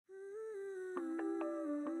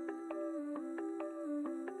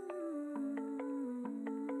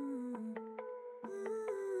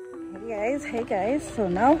Hey guys, so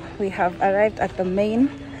now we have arrived at the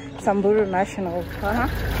main Samburu National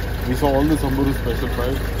Park. We saw all the Samburu special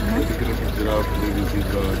tribes, particularly giraffe, baby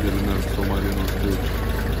zebra, giraffe, Somalian ostrich,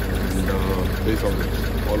 and they saw it,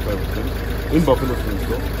 all 5 of them, in Buffalo Springs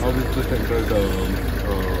though. Now we've just entered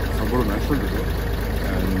Samburu National Reserve,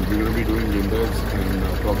 and we're going to be doing winters and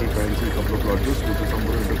probably try and see a couple of lodges with the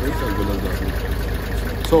Samburu interface as well as the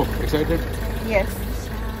Assamese. So, excited? Yes.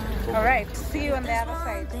 Alright, see you on the other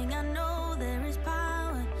side.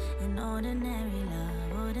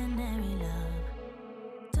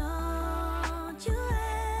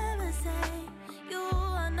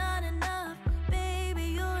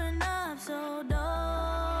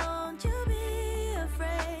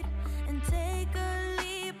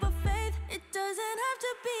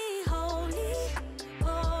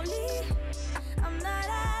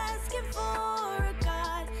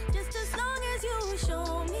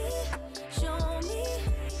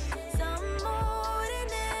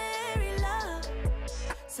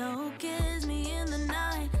 So kiss me in the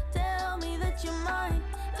night, tell me that you're mine.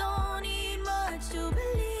 Don't need much to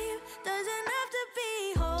believe, doesn't have to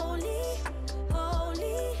be holy,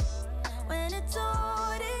 holy. When it's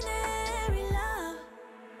ordinary love,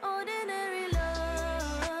 ordinary love,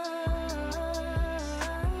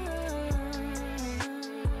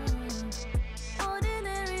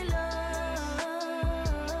 ordinary love.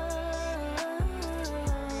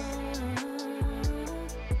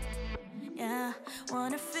 Yeah,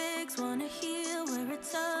 wanna fix, wanna heal where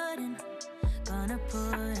it's hurting. Gonna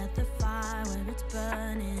put out the fire where it's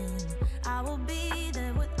burning. I will be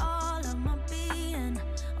there with all of my being.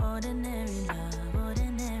 Ordinary love,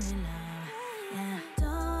 ordinary love. Yeah.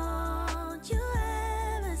 Don't you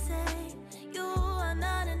ever say you are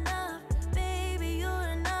not enough, baby, you're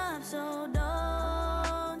enough. So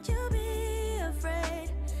don't you be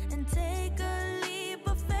afraid and take a leap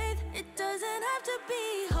of faith. It doesn't have to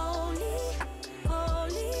be holy,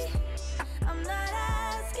 holy. I'm not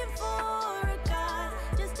asking for a God,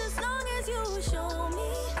 just as long as you show me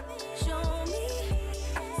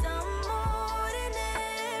some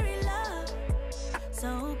ordinary love.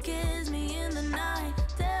 So kiss me in the night,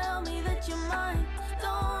 tell me that you're mine.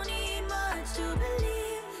 Don't need much to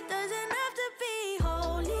believe, doesn't have to be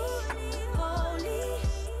holy, holy.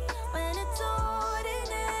 When it's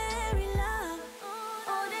ordinary love,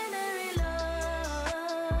 ordinary love,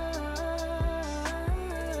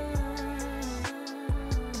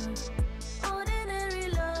 ordinary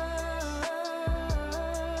love,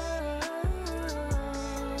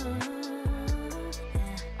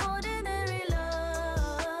 yeah. Ordinary love,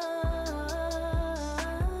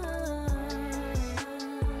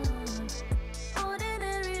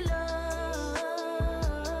 ordinary love,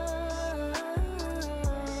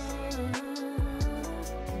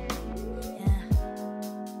 yeah.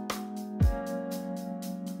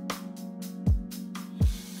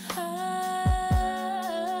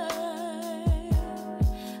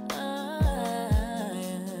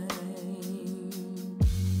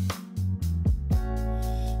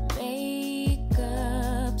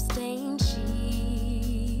 Makeup stained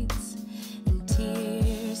sheets and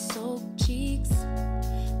tear-soaked cheeks,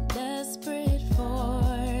 desperate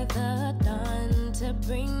for the dawn to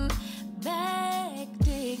bring back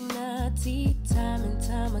dignity. Time and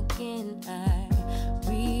time again I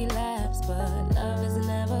relapse, but love has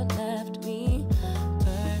never left me.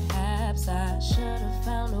 Perhaps I should have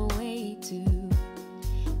found a way to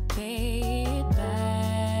pay it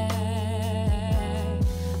back.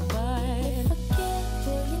 But if I get,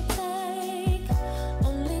 will you take?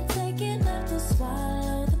 Only take enough to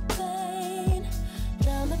swallow the pain.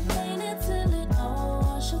 Drown the pain until it all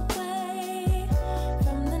wash away.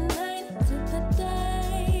 From the night to the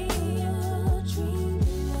day you dream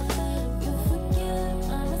of, you forgive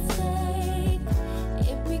my mistake.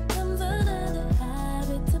 It becomes another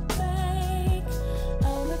habit to break.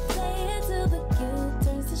 I'll replay it till the guilt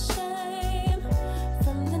turns to shame.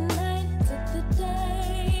 From the night to the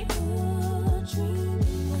day you dream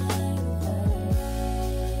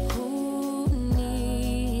of. Who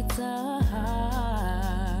needs a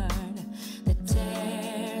heart that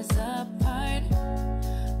tears apart?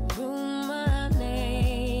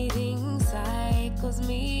 Ruminating cycles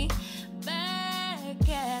me back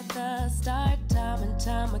at the start. Time and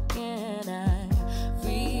time again I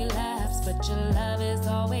relapse, but your love is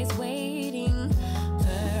always waiting.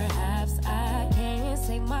 Perhaps I can't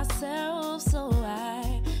save myself, so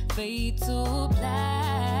I fade to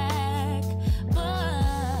black.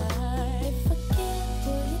 But if I get,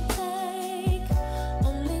 will you take?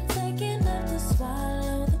 Only take enough to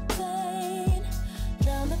swallow the pain.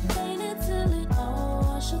 Drown the pain until it all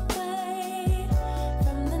wash away.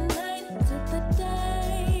 From the night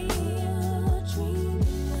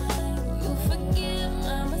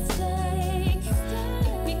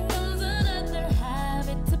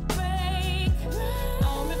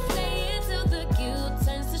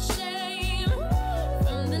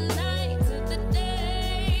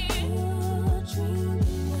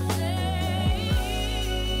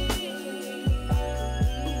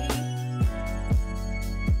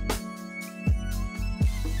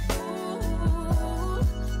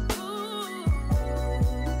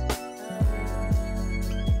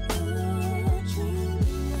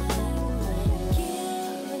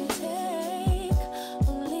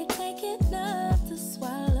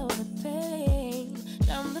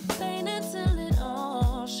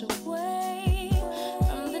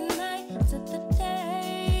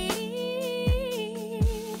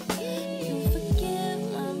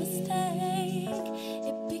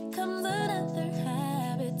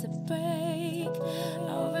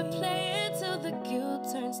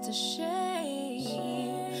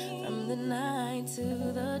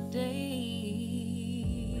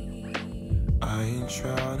stay. I ain't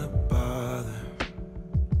trying to bother.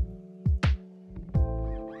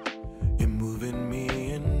 You're moving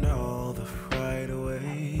me in all the right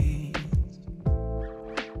ways,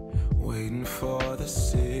 waiting for the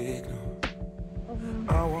signal.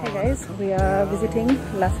 Hey guys, we are visiting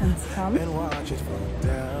Lessons Camp. And watch it fall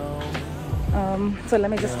down. So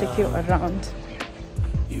let me just take you around.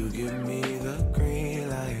 You give me the green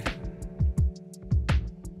light,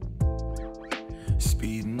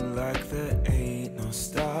 speeding like there ain't no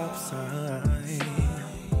stop sign.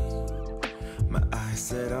 My eyes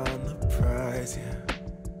set on the prize, yeah.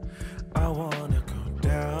 I wanna go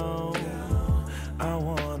down, I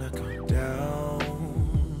wanna go down.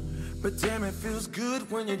 But damn, it feels good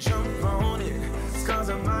when you jump on it. Scars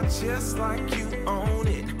on my chest like you own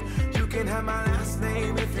it. You can have my last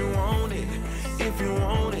name if you want it. If you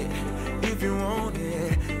want it, if you want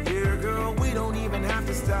it. Dear girl, we don't even have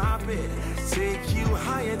to stop it. Take you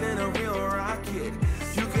higher than a real rocket.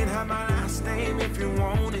 You can have my last name if you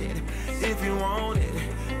want it. If you want it,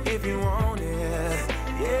 if you want it.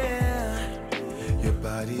 Yeah. Your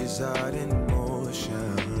body's out in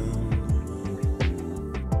motion,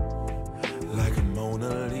 like a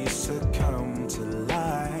Mona Lisa come to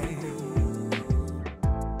life.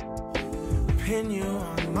 Pin you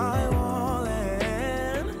on my wall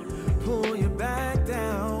and pull you back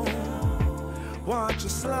down. Watch you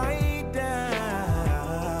slide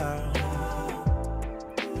down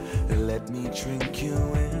and let me drink you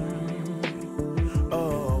in.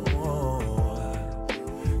 Oh,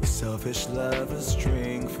 selfish lovers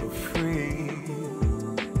drink for free.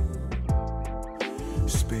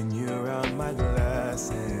 Spin you around my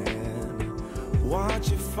glass and watch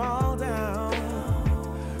you fall down.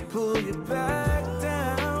 Pull you back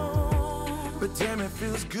down. But damn, it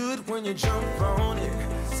feels good when you jump on it.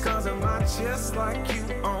 Scars on my chest like you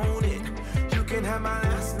own it. You can have my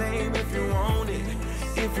last name if you want it.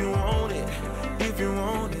 If you want it, if you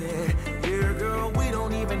want it. Dear girl, we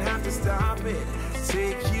don't even have to stop it.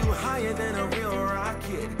 Take you higher than a real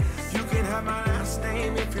rocket. You can have my last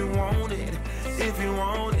name if you want it. If you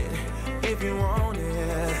want it, if you want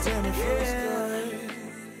it. Damn, it feels good.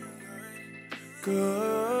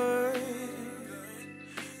 Good,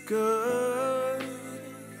 good,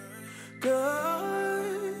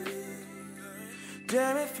 good.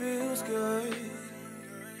 Damn, it feels good.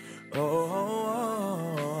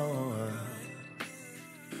 Oh,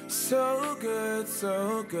 so good,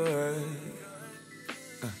 so good.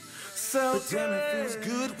 So but damn, it feels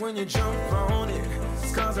good when you jump on it.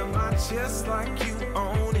 Scars on my chest like you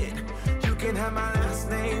own it. You can have my last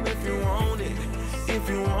name if you want it. If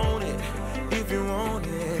you want it, if you want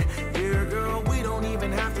it. Dear girl, we don't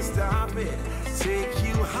even have to stop it. Take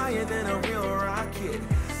you higher than a real rocket.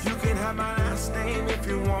 You can have my last name if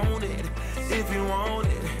you want it. If you want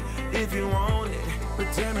it, if you want it. But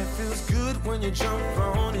damn, it feels good when you jump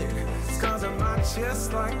on it. Scars on my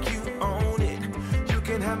chest like you own it. You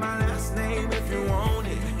can have my last name if you want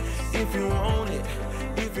it. If you want it,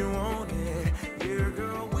 if you want it. Dear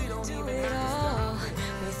girl, we don't even have to stop it.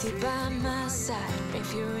 With you by my side,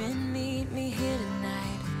 if you're in, meet me here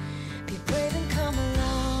tonight. Be brave and come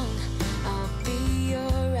along, I'll be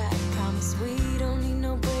alright. Promise we don't need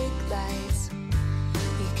no brake lights.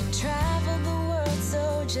 We can travel the world,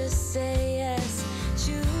 so just say yes.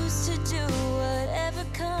 Choose to do whatever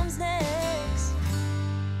comes next.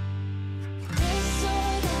 This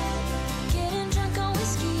or that, getting drunk on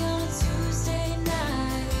whiskey on a Tuesday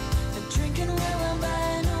night. Or drinking red wine by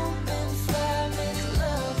an open fire, make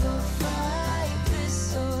love or fight.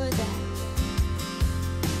 This or that.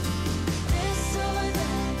 This or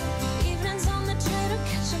that, evenings on the train or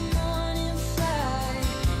catch a morning flight.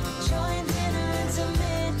 Enjoying dinner until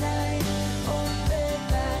midnight, or in bed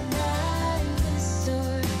by night. This or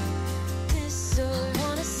that.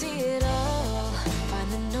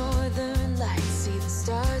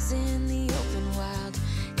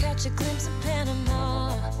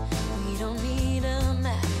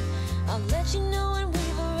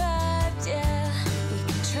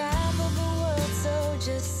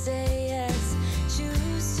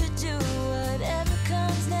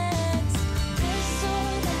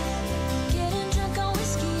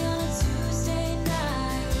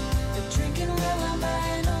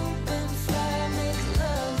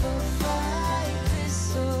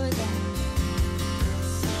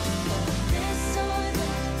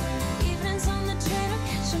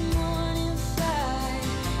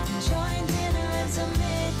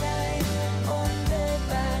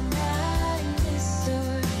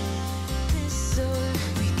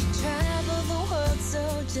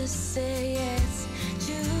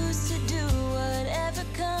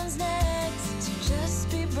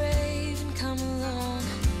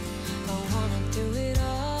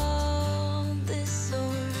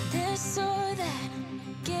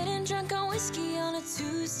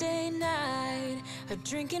 A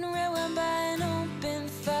drinking red wine by an open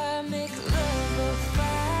fire, make love or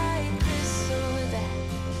fight, this or that.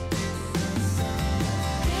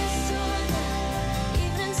 This or that.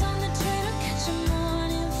 Evenings on the train or catch a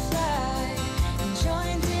morning flight.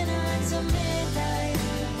 Enjoying dinner until midnight,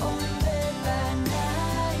 or in bed by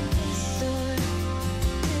night. This or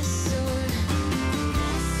this or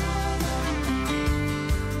this or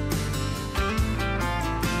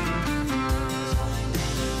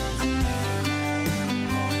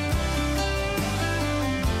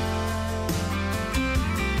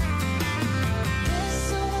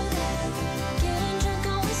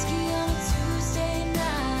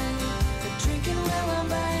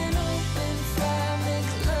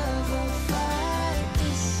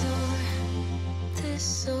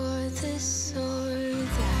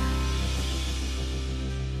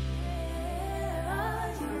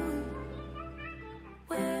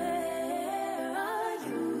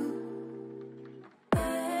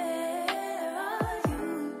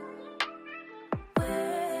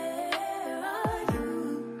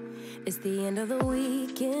It's the end of the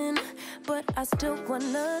weekend, but I still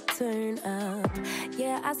wanna turn up.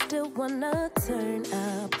 Yeah, I still wanna turn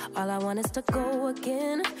up. All I want is to go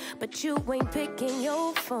again, but you ain't picking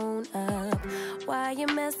your phone up. Why you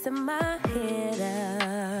messing my head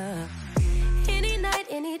up? Any night,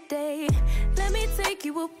 any day, let me take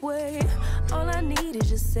you away. All I need is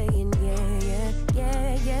just saying yeah, yeah,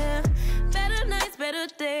 yeah, yeah. Better nights, better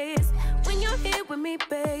days, when you're here with me,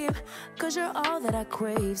 babe. Cause you're all that I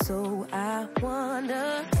crave, so I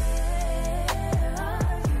wonder,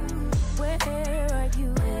 where are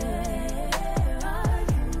you?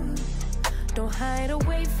 Don't hide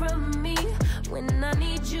away from me when I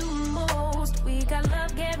need you most. We got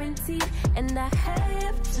love guaranteed, and I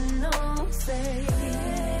have to know, say,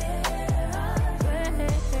 where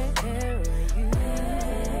are you?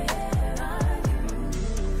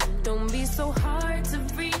 Don't be so hard to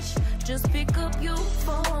reach, just pick up your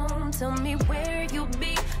phone. Tell me where you'll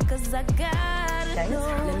be, cause I gotta know.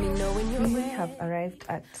 Let me know when you're We ready. have arrived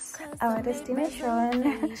at our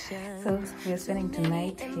destination. So we are spending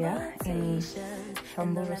tonight here in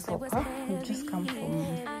Samburu Soka. We've just come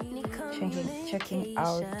from checking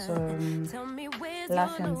out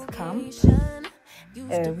Lassen's camp,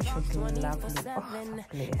 which was lovely. Oh, that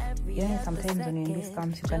place. You know, sometimes when you're in these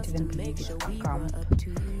camps, you can't even believe it's a camp.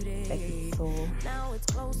 Like, it's so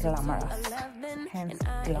glamorous, hence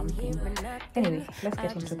glamping. Anyway, let's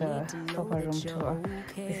get into the sofa room tour.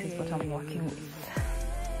 This is what I'm working with.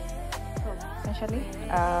 Essentially,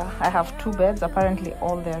 I have 2 beds. Apparently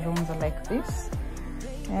all their rooms are like this,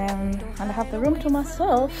 and I have the room to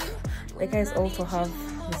myself. The guys also have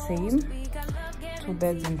the same 2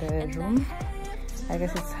 beds in the room. I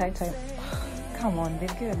guess it's high time. Come on,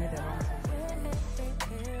 they've given me the wrong.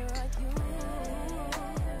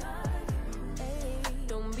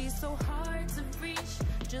 Don't be so hard to reach,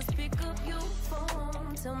 just pick up your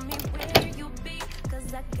phone. Tell me where you'll be,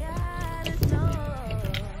 cause I gotta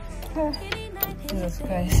know. Jesus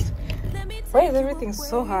Christ. Why is everything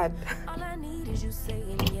so hard? All I need is you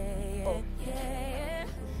saying yeah, yeah.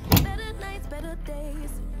 Better nights, better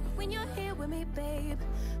days, when you're here with me, babe.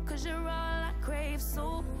 Cause you're all I crave,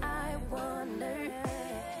 so I wonder,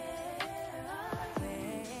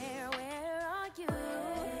 where are you,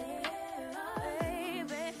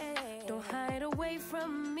 baby? Don't hide away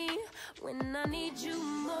from me when I need you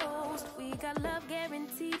most. We got love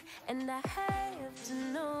guaranteed, and I have to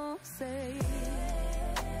know, say.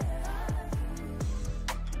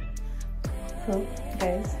 So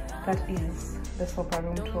guys, that is the sofa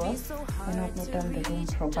room tour. I know I've not done the room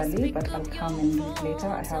properly, but I'll come and do it later.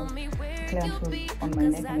 I have a client who's on my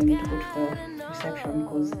neck and I need to go to the reception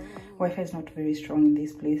because Wi-Fi is not very strong in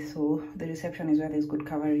this place, so the reception is where there's good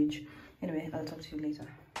coverage. Anyway, I'll talk to you later.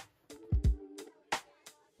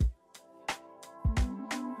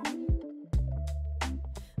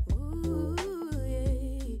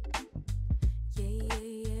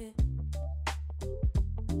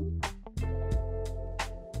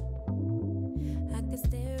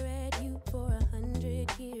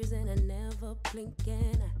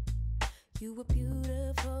 Blinking, you were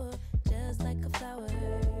beautiful, just like a flower.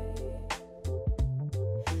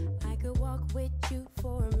 I could walk with you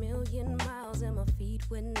for 1,000,000 miles, and my feet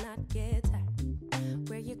would not get tired.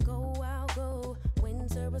 Where you go, I'll go,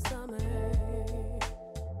 winter or summer.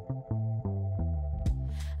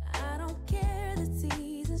 I don't care the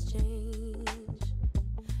seasons change,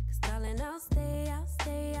 'cause darling, I'll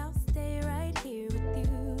stay right here with you.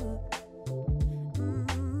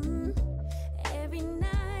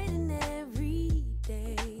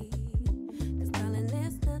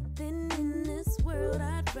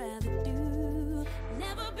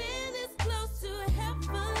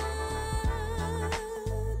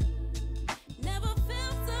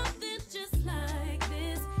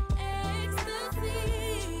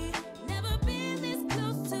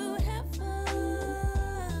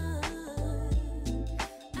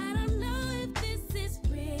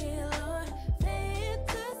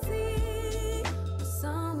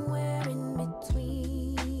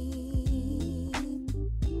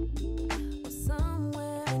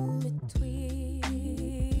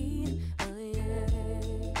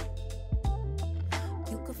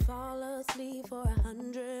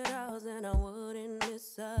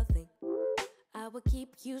 a thing. I would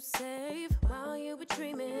keep you safe while you were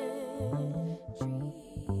dreaming.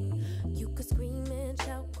 You could scream and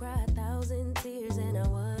shout, cry 1,000 tears, and I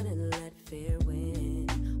wouldn't let fear win.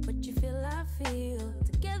 What you feel, I feel.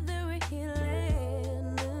 Together we're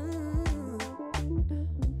healing.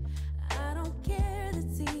 I don't care the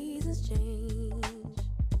seasons change.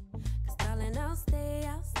 'Cause darling, I'll stay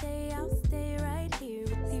right here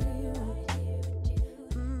with you.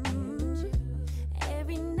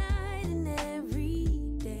 Every night and every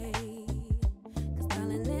day. 'Cause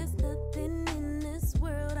darling, there's nothing in this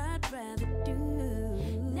world I'd rather do.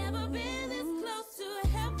 Never been this close to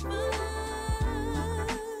heaven.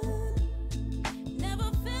 Never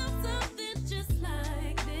felt something just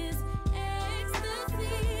like this.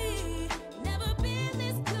 Ecstasy. Never been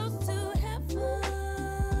this close to heaven.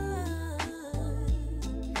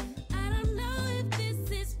 I don't know if this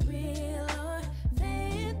is real or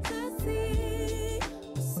fantasy,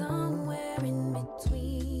 or somewhere in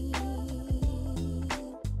between,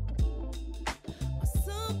 or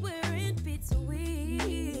somewhere in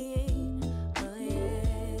between. Oh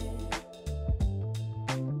yeah.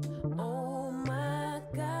 Oh my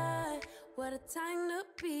God, what a time to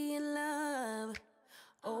be in love.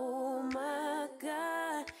 Oh my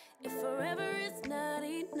God, if forever is not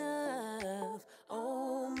enough.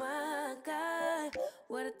 Oh my God,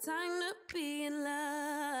 what a time to be in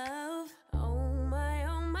love. Oh my,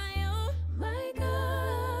 oh my, oh my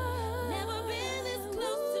God. Never been this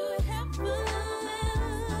close to heaven.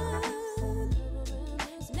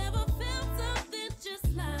 Never felt something just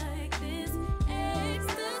like this.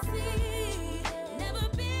 Ecstasy. Never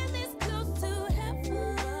been this close to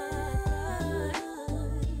heaven.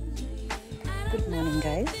 Good morning,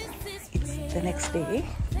 guys. It's the next day.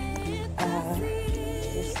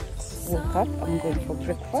 Just woke up. I'm going for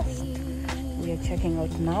breakfast. We are checking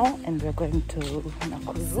out now, and we're going to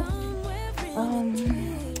Nakuru.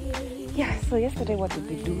 Yeah, so yesterday, what did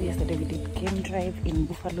we do? Yesterday we did game drive in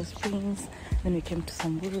Buffalo Springs. Then we came to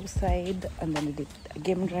Samburu side, and then we did a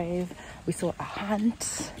game drive. We saw a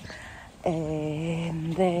hunt,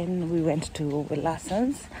 and then we went to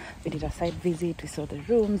Willasons. We did a site visit. We saw the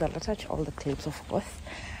rooms. I'll attach all the clips, of course.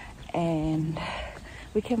 And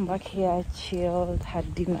we came back here, chilled,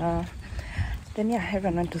 had dinner. Then yeah,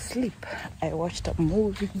 everyone went to sleep. I watched a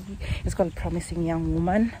movie. It's called Promising Young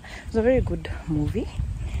Woman. It's a very good movie.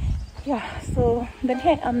 Yeah, so then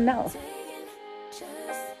here I am now.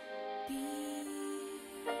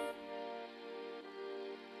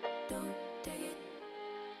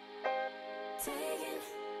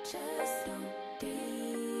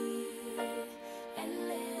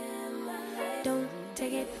 Don't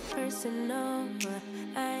take it personal,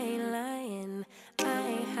 I ain't lying, I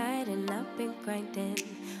ain't hiding, I've been grinding,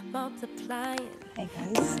 multiplying. Hey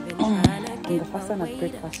guys, I'm the first one at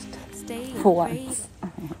breakfast for once.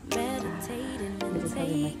 Meditating and This is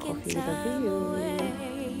having my coffee with a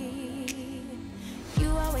view. You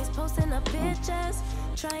always posting up pictures,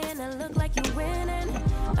 trying to look like you winning.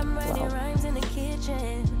 I'm writing rhymes in the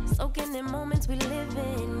kitchen, soaking in moments we live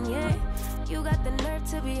in. Yeah, you got the nerve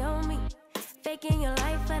to be on me, faking your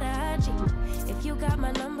life for the IG. If you got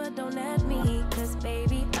my number, don't add me, 'cause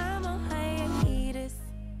baby, I'm on hiatus.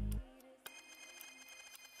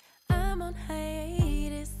 I'm on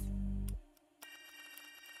hiatus.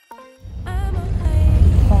 I'm on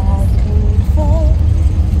hiatus. Fall to fall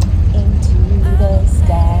into the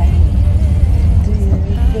sky. Do you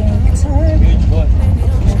think time Huge boy.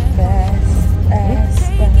 as fast as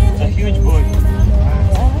that? It's a huge boy.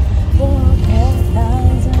 Walk a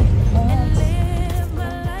thousand miles. Live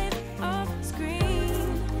my life off screen,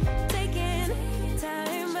 taking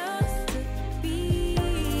time out to be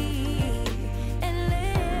and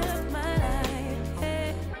live my life.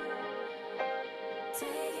 Hey.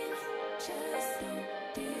 Taking just so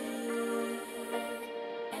deep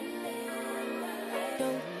and live my life.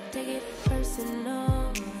 Don't take it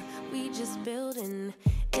personal. We just building.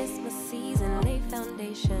 It's my season. Lay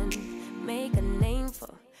foundation. Make a name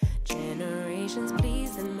for generations,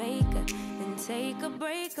 please, and make a and take a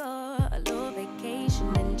break or a little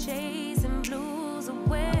vacation and chasing blues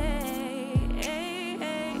away. Hey,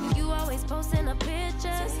 hey. You always posting up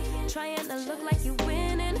pictures, trying to look like you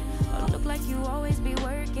winning or look like you always be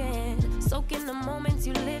working, soaking the moments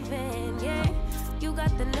you live in. Yeah, you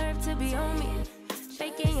got the nerve to be on me,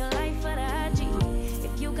 faking your life for the